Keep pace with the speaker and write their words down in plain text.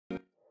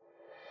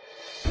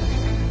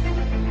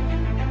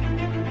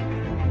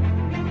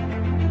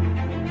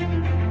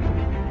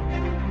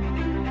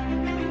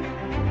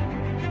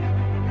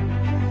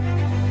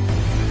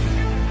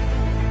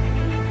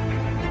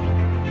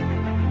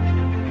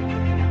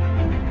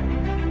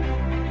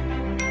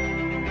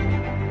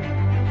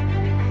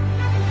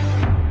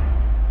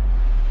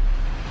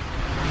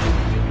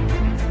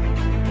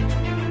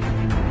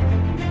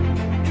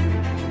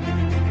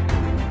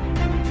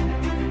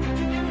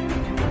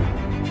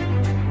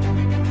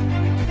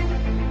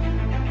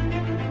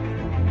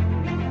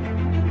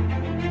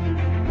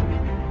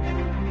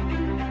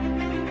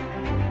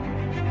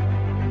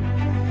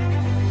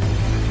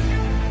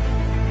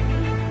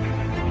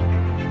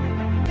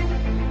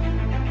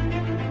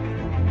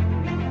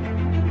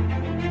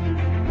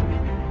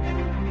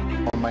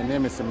My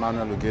name is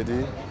Emmanuel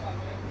Ugedi.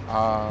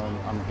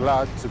 I'm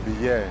glad to be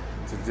here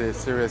today,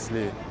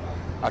 seriously.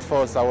 At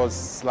first I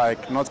was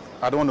like,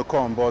 I don't want to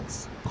come, but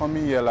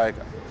coming here, like,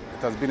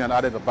 it has been an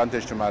added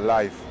advantage to my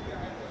life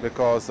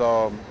because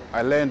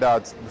I learned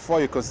that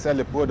before you can sell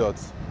a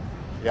product,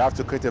 you have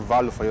to create a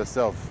value for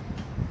yourself.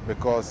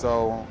 Because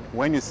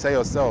when you sell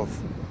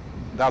yourself,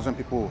 that's when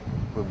people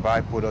will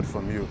buy product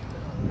from you.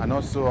 And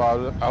also,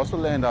 I also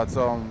learned that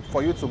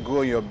for you to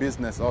grow your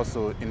business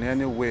also in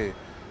any way,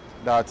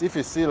 that if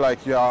you see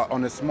like you are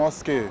on a small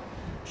scale, you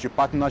should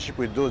partnership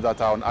with those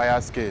that are on higher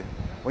scale.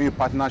 When you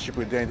partnership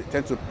with them, it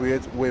tends to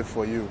create way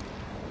for you.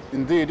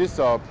 Indeed, this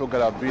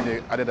program has been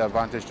an added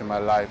advantage to my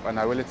life, and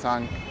I really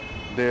thank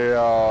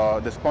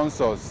the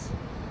sponsors,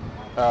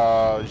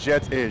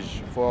 Jet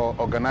Age, for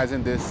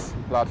organizing this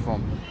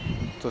platform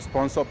to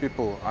sponsor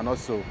people and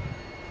also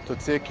to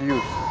take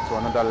youth to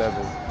another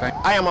level.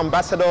 I am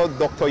Ambassador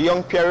Dr.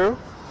 Young Pierre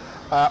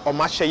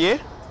Omasheye,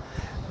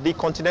 the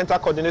Continental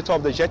Coordinator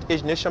of the Jet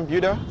Age Nation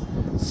Builder,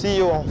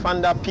 CEO and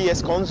founder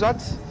PS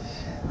Consult.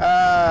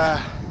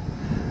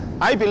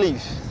 I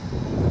believe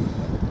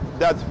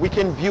that we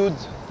can build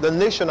the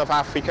nation of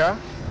Africa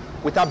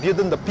without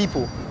building the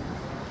people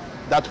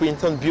that we in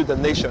turn build the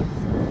nation.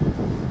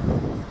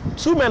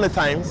 Too many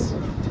times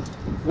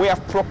we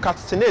have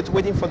procrastinated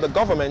waiting for the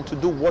government to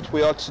do what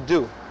we ought to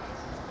do.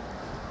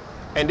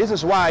 And this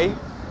is why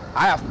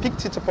I have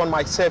picked it upon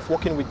myself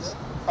working in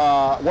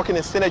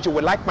synergy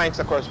with like minds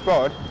across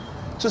board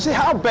to see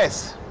how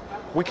best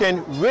we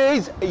can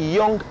raise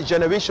young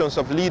generations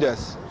of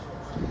leaders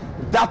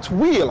that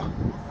will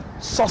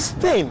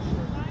sustain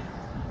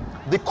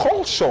the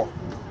culture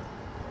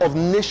of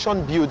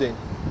nation building.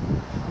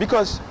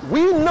 Because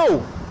we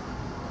know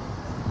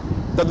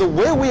that the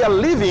way we are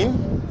living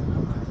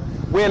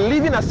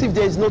as if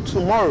there is no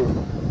tomorrow.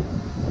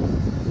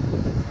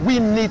 We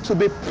need to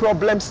be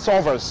problem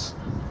solvers,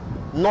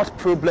 not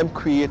problem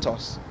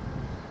creators.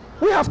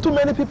 We have too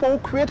many people who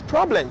create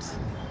problems.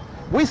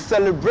 We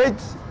celebrate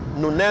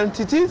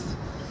non-entities,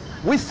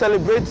 we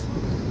celebrate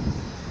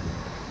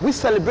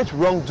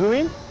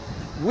wrongdoing,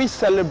 we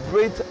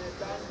celebrate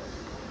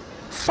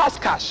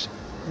fast cash.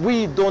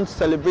 We don't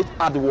celebrate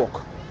hard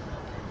work.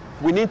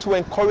 We need to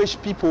encourage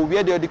people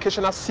where the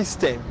educational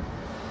system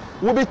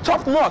will be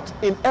top-notch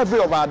in every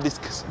of our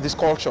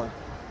discussion.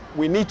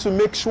 We need to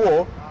make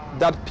sure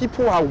that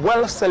people are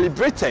well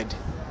celebrated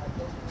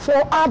for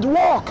hard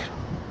work.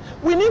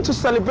 We need to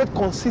celebrate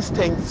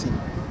consistency.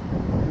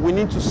 We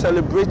need to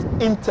celebrate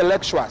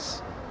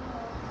intellectuals.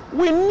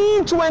 We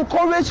need to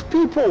encourage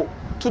people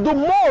to do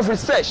more of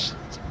research.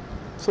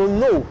 So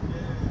know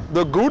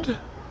the good,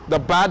 the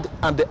bad,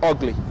 and the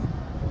ugly.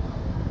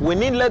 We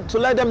need to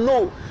let them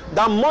know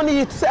that money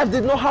itself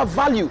did not have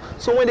value.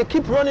 So when they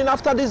keep running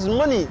after this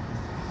money,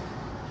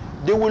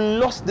 they will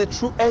lose the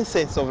true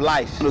essence of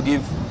life. I want to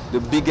give the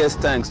biggest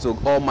thanks to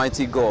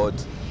Almighty God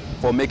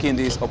for making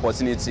this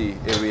opportunity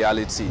a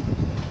reality.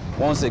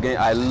 Once again,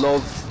 I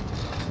love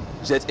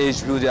Jet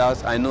Age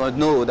Builders. I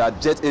know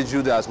that Jet Age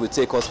Builders will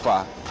take us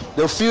far.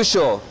 The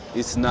future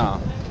is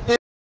now. You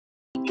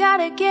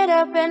gotta get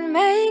up and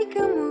make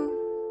a move,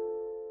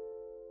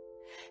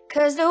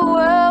 'cause the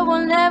world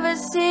will never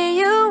see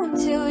you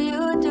until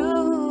you do.